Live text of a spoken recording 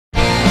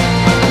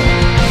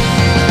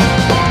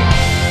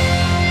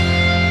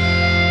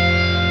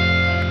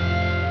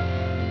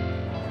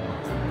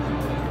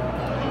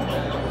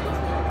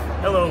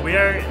we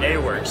are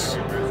eIWorks,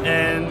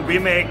 and we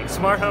make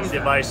smart home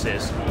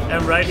devices.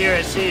 And right here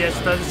at CES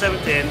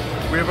 2017,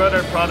 we brought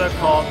a product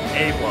called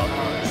eI블락.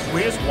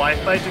 We use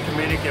Wi-Fi to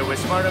communicate with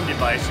smart home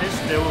devices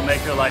that will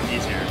make your life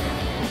easier.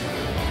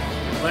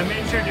 Let me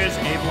introduce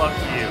eI블락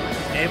to you.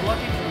 eI블락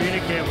can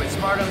communicate with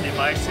smart home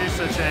devices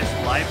such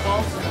as light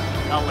bulb,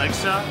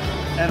 Alexa,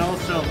 and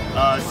also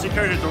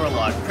security door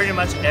lock. Pretty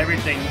much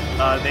everything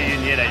that you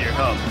need at your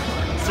home.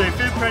 So if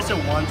you press it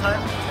one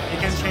time,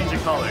 it can change the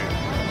color.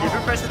 If you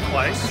press it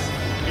twice,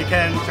 it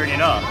can turn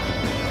it off.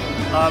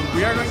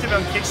 We are going to be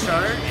on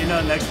Kickstarter in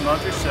the next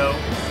month or so.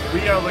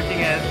 We are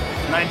looking at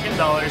 $19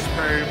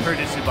 per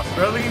device.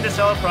 We're looking to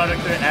sell a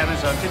product to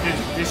Amazon to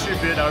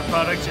distribute our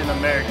products in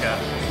America.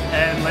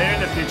 And later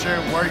in the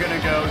future, we're gonna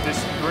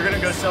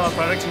go sell our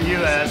products in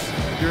US,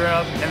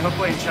 Europe, and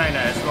hopefully in China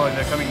as well in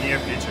the coming near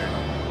future.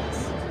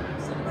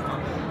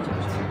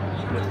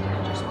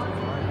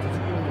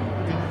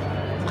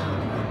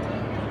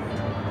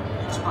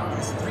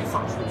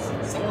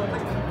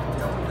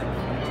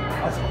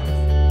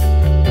 Awesome.